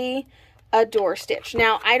absolutely adore Stitch.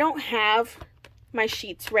 Now I don't have my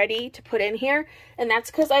sheets ready to put in here, and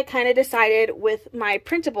that's because I kind of decided with my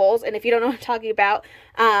printables, and if you don't know what I'm talking about,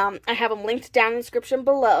 I have them linked down in the description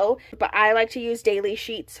below, but I like to use daily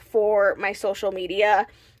sheets for my social media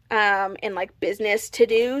and like business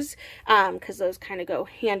to-dos, because those kind of go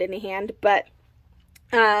hand in hand. But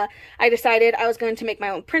I decided I was going to make my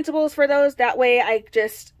own printables for those. That way I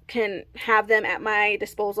just can have them at my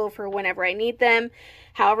disposal for whenever I need them,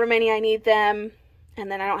 however many I need them. And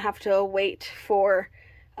then I don't have to wait for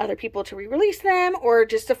other people to re-release them, or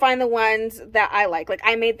just to find the ones that I like. Like,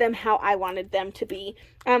 I made them how I wanted them to be,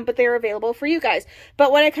 but they're available for you guys.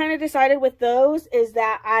 But what I kind of decided with those is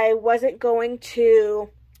that I wasn't going to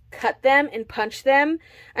cut them and punch them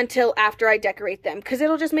until after I decorate them, because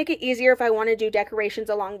it'll just make it easier if I want to do decorations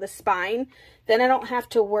along the spine. Then I don't have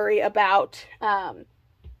to worry about,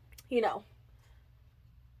 you know,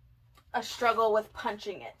 a struggle with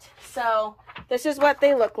punching it. So this is what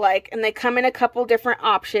they look like, and they come in a couple different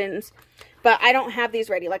options, but I don't have these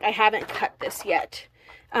ready. Like, I haven't cut this yet.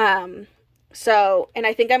 So, and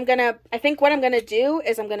I think what I'm gonna do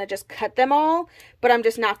is I'm gonna just cut them all, but I'm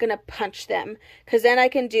just not gonna punch them, because then I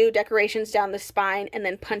can do decorations down the spine and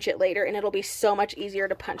then punch it later, and it'll be so much easier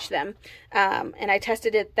to punch them. And I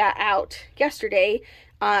tested that out yesterday,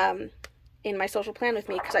 in my social plan with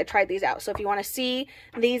me, because I tried these out. So if you want to see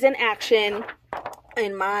these in action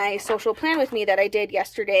in my social plan with me that I did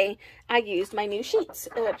yesterday, I used my new sheets,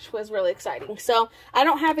 which was really exciting. So I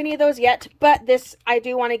don't have any of those yet, but this, I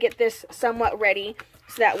do want to get this somewhat ready,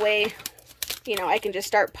 so that way, you know, I can just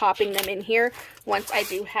start popping them in here once I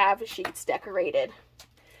do have sheets decorated.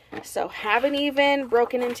 So haven't even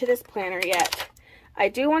broken into this planner yet. I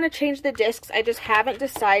do want to change the discs. I just haven't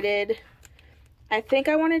decided. I think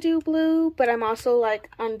I want to do blue, but I'm also like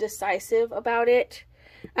undecisive about it.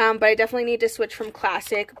 But I definitely need to switch from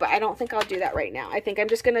classic, but I don't think I'll do that right now. I think I'm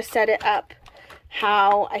just going to set it up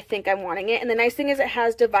how I think I'm wanting it. And the nice thing is it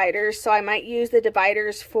has dividers, so I might use the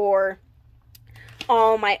dividers for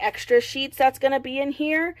all my extra sheets that's going to be in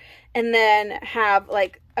here, and then have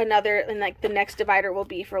like another, and like the next divider will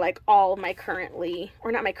be for like all my currently,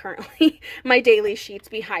 or not my currently, my daily sheets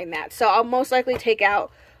behind that. So I'll most likely take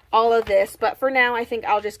out all of this, but for now I think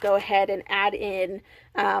I'll just go ahead and add in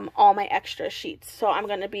all my extra sheets. So I'm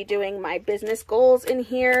going to be doing my business goals in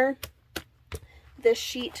here. This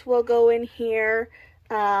sheet will go in here.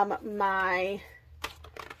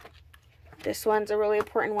 This one's a really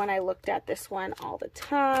important one. I looked at this one all the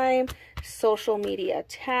time. Social media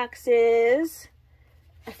taxes.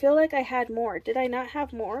 I feel like I had more. Did I not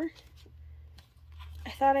have more? I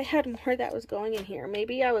thought I had more that was going in here.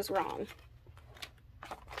 Maybe I was wrong.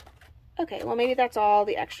 Okay, well, maybe that's all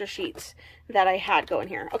the extra sheets that I had going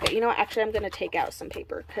here. Okay, you know what? Actually, I'm going to take out some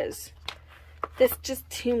paper, because this is just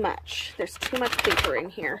too much. There's too much paper in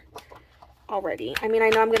here already. I mean, I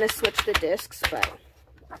know I'm going to switch the discs, but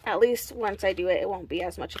at least once I do it, it won't be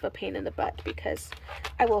as much of a pain in the butt, because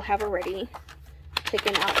I will have already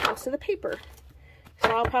taken out most of the paper.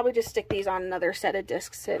 So I'll probably just stick these on another set of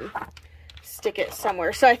discs and stick it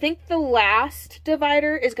somewhere. So I think the last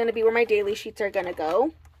divider is going to be where my daily sheets are going to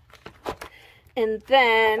go. And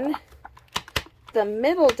then the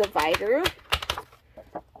middle divider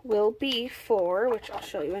will be for, which I'll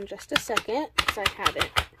show you in just a second, because I haven't,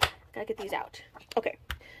 gotta get these out. Okay,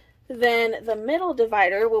 then the middle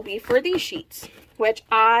divider will be for these sheets, which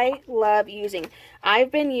I love using.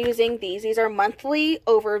 I've been using these. These are monthly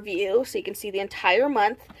overview, so you can see the entire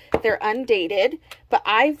month. They're undated, but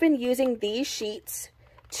I've been using these sheets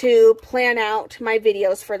to plan out my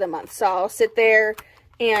videos for the month. So I'll sit there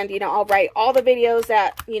and, you know, I'll write all the videos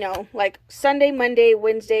that, you know, like Sunday, Monday,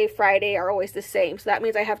 Wednesday, Friday are always the same. So that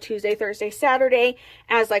means I have Tuesday, Thursday, Saturday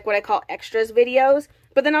as like what I call extras videos.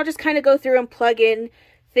 But then I'll just kind of go through and plug in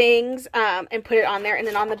things and put it on there. And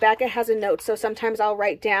then on the back it has a note, so sometimes I'll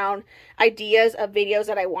write down ideas of videos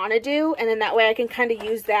that I want to do, and then that way I can kind of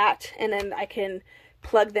use that, and then I can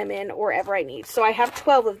plug them in wherever I need. So I have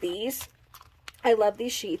 12 of these. I love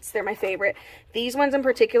these sheets. They're my favorite. These ones in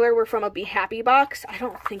particular were from a Be Happy box. I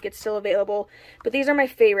don't think it's still available, but these are my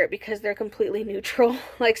favorite because they're completely neutral.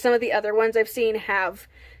 Like some of the other ones I've seen have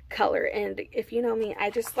color, and if you know me, I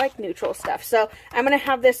just like neutral stuff. So I'm going to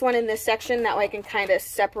have this one in this section, that way I can kind of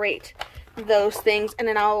separate those things. And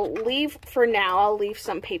then I'll leave, for now, I'll leave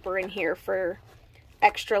some paper in here for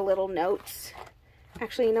extra little notes.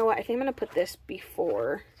 Actually, you know what? I think I'm going to put this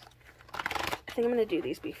before. I think I'm going to do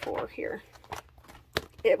these before here.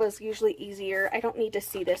 It was usually easier. I don't need to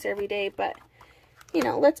see this every day, but you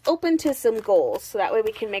know, let's open to some goals so that way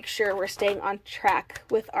we can make sure we're staying on track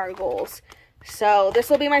with our goals. So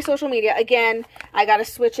this will be my social media. Again, I got to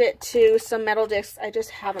switch it to some metal discs. I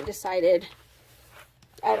just haven't decided.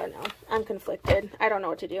 I don't know. I'm conflicted. I don't know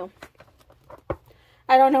what to do.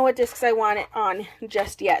 I don't know what discs I want it on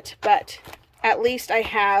just yet, but at least I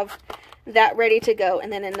have that ready to go.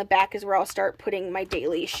 And then in the back is where I'll start putting my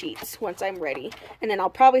daily sheets once I'm ready. And then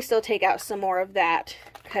I'll probably still take out some more of that,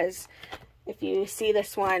 because if you see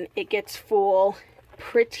this one, it gets full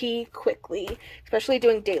pretty quickly, especially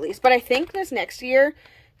doing dailies. But I think this next year,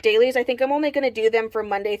 dailies, I think I'm only going to do them for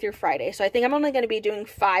Monday through Friday. So I think I'm only going to be doing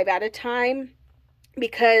 5 at a time,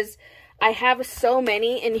 because I have so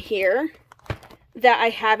many in here that I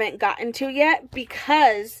haven't gotten to yet,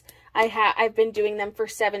 because I've been doing them for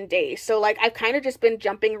 7 days. So like I've kind of just been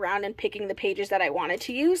jumping around and picking the pages that I wanted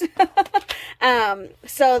to use.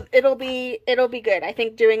 So it'll be good. I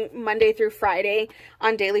think doing Monday through Friday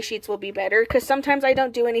on daily sheets will be better, because sometimes I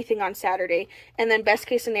don't do anything on Saturday, and then best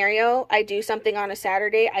case scenario, I do something on a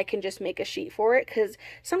Saturday. I can just make a sheet for it, because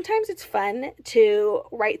sometimes it's fun to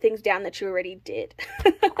write things down that you already did.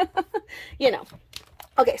 You know.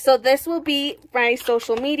 Okay, so this will be my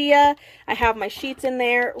social media. I have my sheets in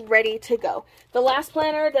there ready to go. The last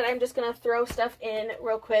planner that I'm just going to throw stuff in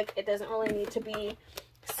real quick. It doesn't really need to be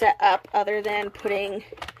set up other than putting...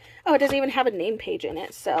 Oh, it doesn't even have a name page in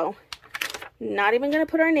it, so not even going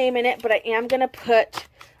to put our name in it, but I am going to put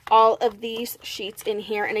all of these sheets in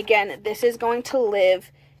here. And again, this is going to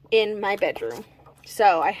live in my bedroom.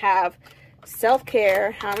 So I have...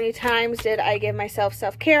 self-care. How many times did I give myself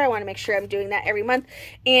self-care? I want to make sure I'm doing that every month.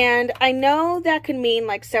 And I know that could mean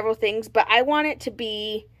like several things, but I want it to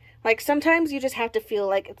be like, sometimes you just have to feel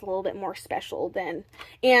like it's a little bit more special than.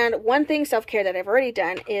 And one thing self-care that I've already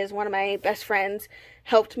done is one of my best friends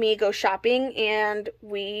helped me go shopping, and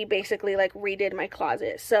we basically like redid my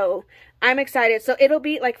closet. So I'm excited. So it'll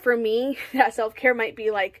be like, for me, that self-care might be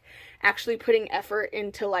like actually putting effort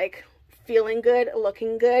into like feeling good,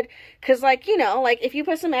 looking good, because like, you know, like if you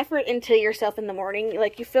put some effort into yourself in the morning,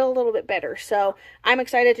 like you feel a little bit better. So I'm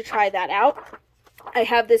excited to try that out. I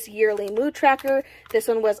have this yearly mood tracker. This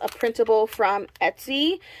one was a printable from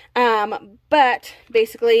Etsy, but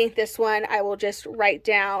basically this one I will just write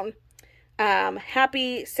down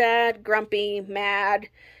happy, sad, grumpy, mad,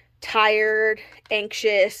 tired,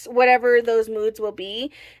 anxious, whatever those moods will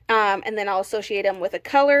be, and then I'll associate them with a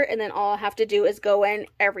color, and then all I have to do is go in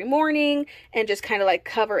every morning and just kind of like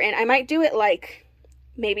cover in. I might do it like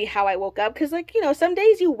maybe how I woke up, because like, you know, some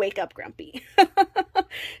days you wake up grumpy.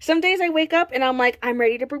 Some days I wake up and I'm like, I'm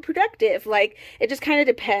ready to be productive. Like, it just kind of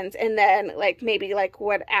depends. And then like maybe like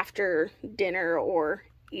what after dinner or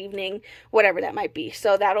evening, whatever that might be.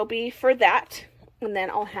 So that'll be for that. And then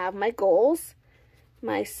I'll have my goals,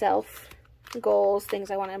 my self goals,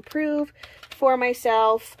 things I want to improve for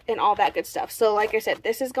myself, and all that good stuff. So like I said,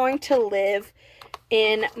 this is going to live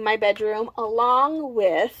in my bedroom, along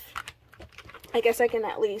with, I guess I can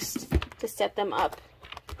at least, to set them up,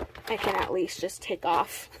 I can at least just take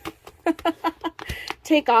off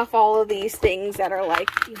take off all of these things that are like,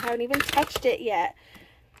 you haven't even touched it yet.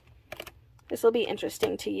 This will be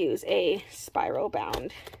interesting to use a spiral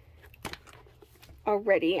bound.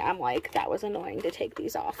 Already I'm like, that was annoying to take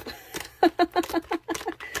these off.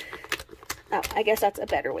 Oh, I guess that's a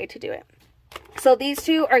better way to do it. So these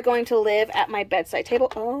two are going to live at my bedside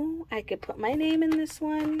table. Oh, I could put my name in this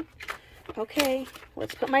one. Okay,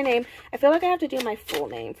 let's put my name. I feel like I have to do my full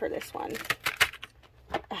name for this one.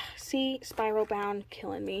 See, spiral bound,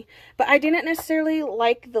 killing me. But I didn't necessarily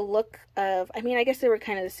like the look of, I mean, I guess they were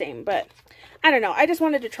kind of the same, but I don't know. I just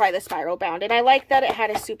wanted to try the spiral bound, and I like that it had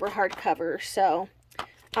a super hard cover, so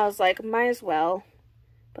I was like, might as well.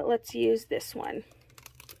 But let's use this one.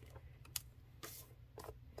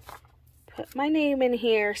 Put my name in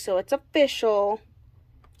here so it's official.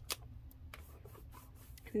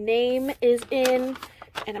 Name is in,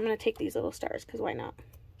 and I'm going to take these little stars because why not?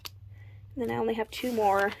 And then I only have 2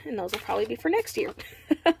 more, and those will probably be for next year.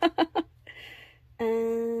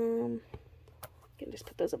 Can just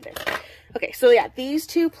put those up there. Okay, so yeah, these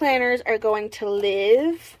 2 planners are going to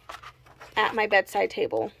live at my bedside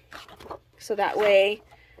table. So that way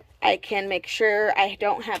I can make sure I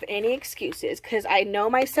don't have any excuses, because I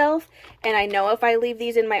know myself, and I know if I leave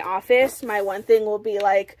these in my office, my one thing will be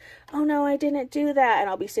like, oh no, I didn't do that, and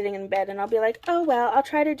I'll be sitting in bed, and I'll be like, oh well, I'll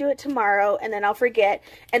try to do it tomorrow, and then I'll forget,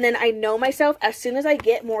 and then I know myself, as soon as I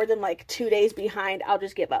get more than like 2 days behind, I'll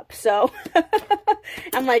just give up. So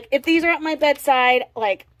I'm like, if these are at my bedside,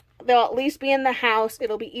 like, they'll at least be in the house.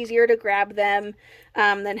 It'll be easier to grab them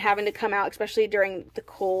than having to come out, especially during the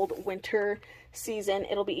cold winter season.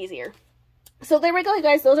 It'll be easier. So there we go, you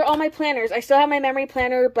guys. Those are all my planners. I still have my memory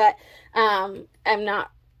planner, but I'm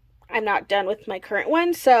not done with my current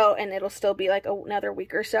one. So, and it'll still be like another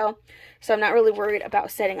week or so. So I'm not really worried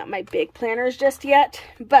about setting up my big planners just yet.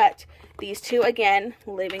 But these 2, again,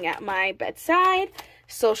 living at my bedside.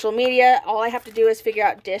 Social media, all I have to do is figure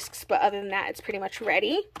out discs, but other than that, it's pretty much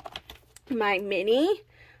ready. My mini,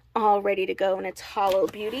 all ready to go in its hollow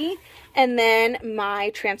beauty. And then my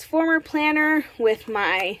transformer planner with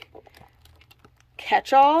my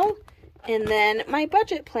catch-all, and then my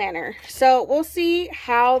budget planner. So we'll see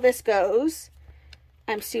how this goes.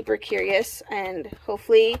 I'm super curious, and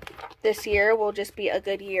hopefully this year will just be a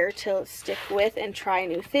good year to stick with and try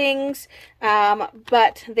new things.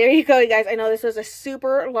 But there you go, you guys. I know this was a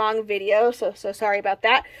super long video, so sorry about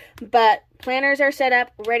that. But planners are set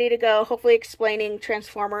up, ready to go. Hopefully explaining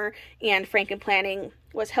Transformer and Franken planning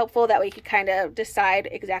was helpful. That way you could kind of decide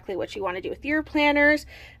exactly what you want to do with your planners.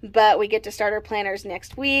 But we get to start our planners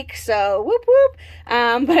next week, so whoop whoop.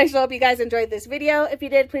 But I still hope you guys enjoyed this video. If you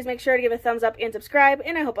did, please make sure to give a thumbs up and subscribe,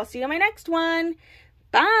 and I hope I'll see you in my next one.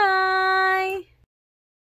 Bye!